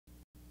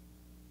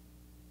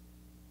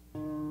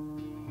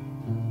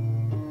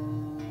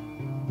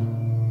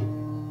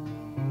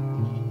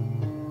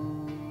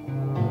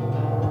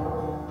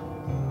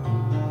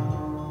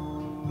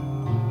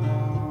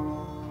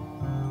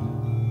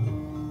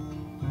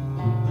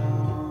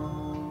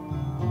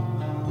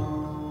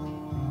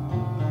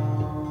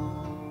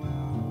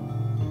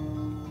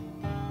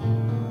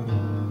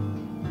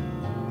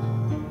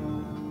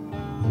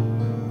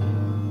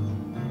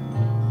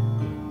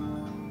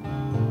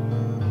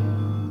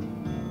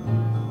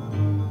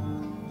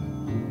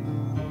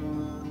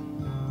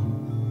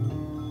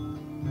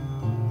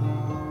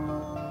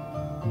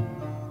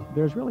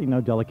There's really no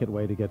delicate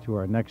way to get to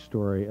our next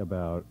story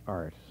about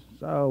art,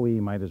 so we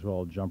might as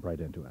well jump right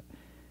into it.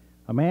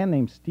 A man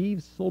named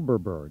Steve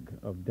Silberberg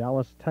of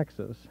Dallas,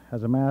 Texas,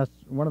 has amassed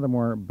one of the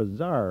more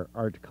bizarre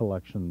art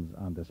collections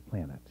on this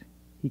planet.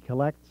 He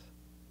collects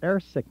air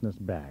sickness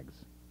bags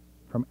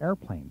from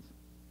airplanes.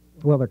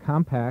 Well, they're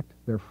compact,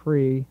 they're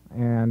free,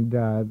 and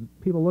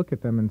people look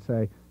at them and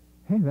say,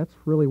 hey, that's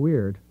really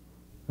weird.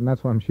 And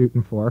that's what I'm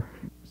shooting for.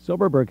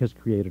 Silberberg has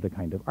created a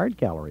kind of art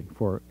gallery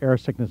for air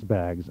sickness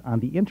bags on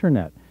the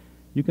internet.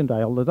 You can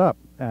dial it up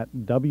at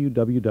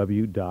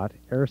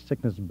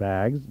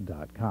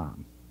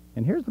www.airsicknessbags.com.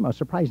 And here's the most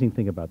surprising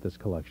thing about this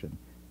collection.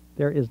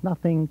 There is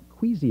nothing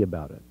queasy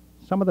about it.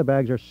 Some of the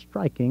bags are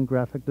striking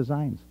graphic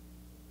designs.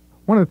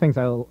 One of the things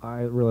I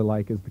really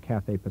like is the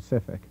Cathay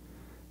Pacific.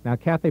 Now,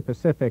 Cathay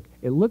Pacific,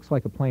 it looks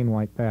like a plain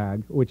white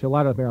bag, which a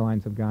lot of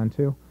airlines have gone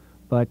to,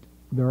 but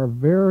there are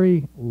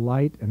very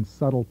light and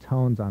subtle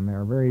tones on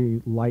there, very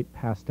light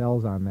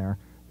pastels on there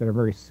that are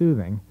very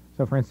soothing.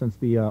 So, for instance,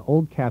 the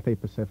old Cathay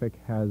Pacific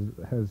has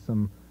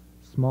some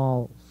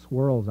small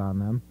swirls on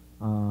them,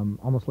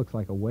 almost looks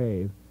like a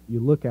wave.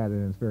 You look at it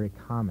and it's very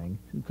calming.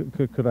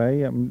 Could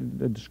I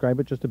describe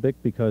it just a bit?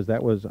 Because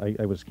that was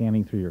I was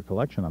scanning through your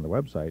collection on the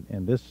website,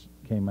 and this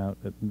came out.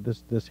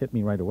 This hit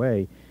me right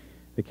away.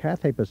 The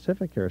Cathay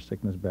Pacific air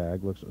sickness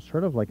bag looks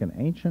sort of like an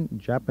ancient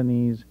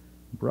Japanese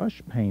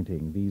brush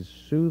painting. These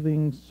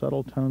soothing,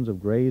 subtle tones of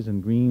grays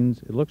and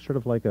greens. It looks sort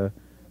of like an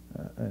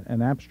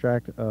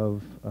abstract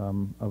of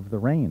the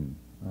rain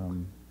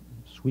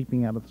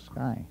sweeping out of the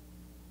sky.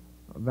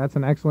 That's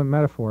an excellent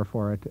metaphor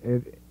for it.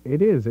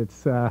 It is.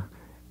 It's.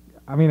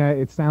 I mean,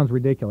 it sounds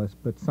ridiculous,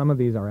 but some of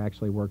these are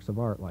actually works of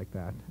art like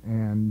that,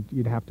 and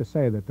you'd have to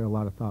say that a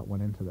lot of thought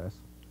went into this.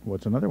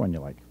 What's another one you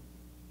like?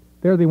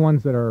 They're the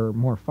ones that are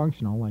more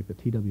functional, like the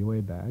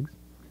TWA bags.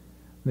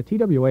 The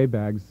TWA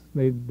bags,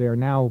 they're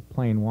now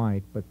plain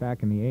white, but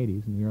back in the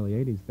 80s, in the early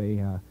 80s,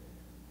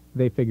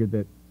 they figured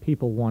that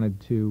people wanted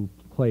to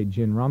play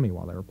gin rummy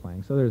while they were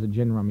playing. So there's a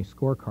gin rummy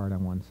scorecard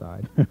on one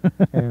side.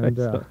 And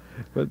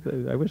but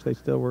I wish they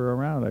still were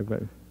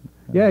around.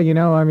 Yeah, you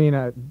know, I mean,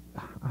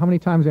 how many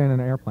times are you in an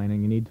airplane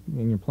and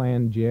you're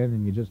playing gin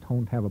and you just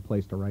don't have a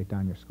place to write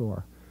down your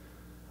score?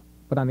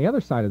 But on the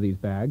other side of these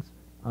bags,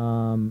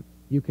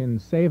 you can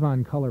save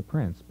on color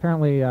prints.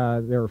 Apparently,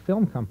 there are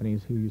film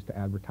companies who used to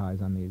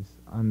advertise on these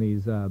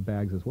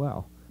bags as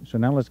well. So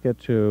now let's get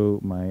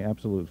to my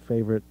absolute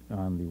favorite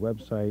on the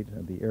website,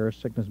 the Air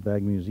Sickness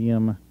Bag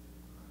Museum,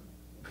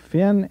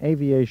 Finn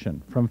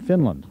Aviation from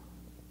Finland.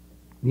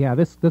 Yeah,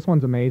 this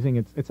one's amazing.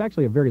 It's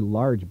actually a very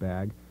large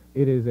bag.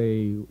 It is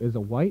a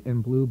white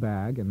and blue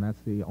bag, and that's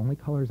the only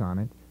colors on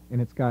it. And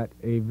it's got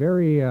a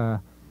very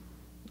Art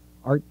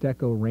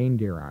Deco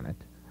reindeer on it.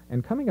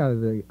 And coming out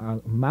of the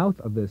mouth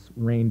of this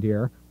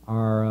reindeer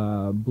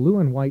are blue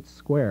and white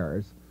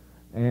squares,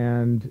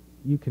 and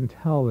you can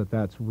tell that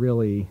that's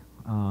really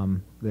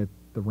that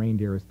the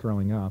reindeer is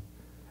throwing up.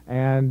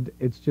 And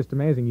it's just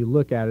amazing. You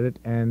look at it,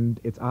 and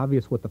it's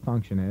obvious what the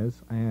function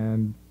is,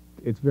 and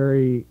it's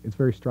very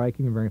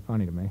striking and very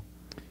funny to me.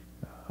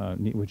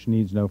 Which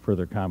needs no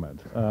further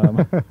comment.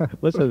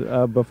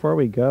 Listen, before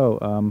we go,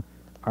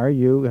 have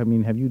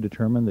you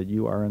determined that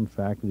you are in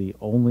fact the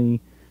only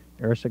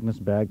air sickness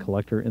bag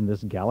collector in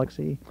this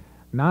galaxy?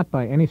 Not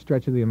by any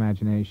stretch of the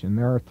imagination.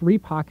 There are 3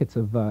 pockets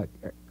of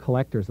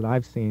collectors that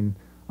I've seen,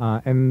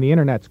 and the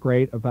internet's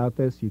great about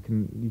this. You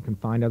can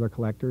find other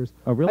collectors.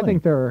 Oh, really? I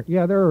think there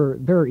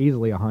are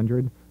easily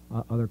 100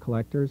 other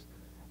collectors.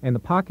 And the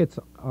pockets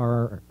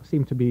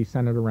seem to be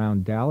centered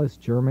around Dallas,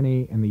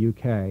 Germany, and the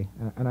UK.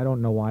 And I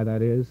don't know why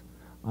that is.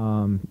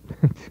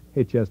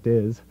 It just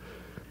is.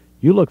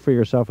 You look for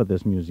yourself at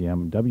this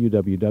museum,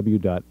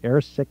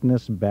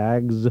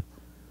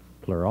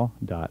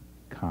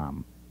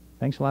 www.airsicknessbags.com.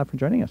 Thanks a lot for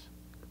joining us.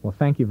 Well,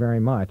 thank you very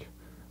much.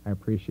 I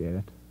appreciate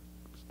it.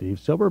 Steve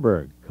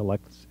Silberberg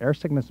collects air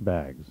sickness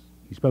bags.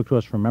 He spoke to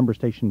us from member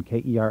station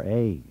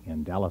KERA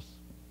in Dallas.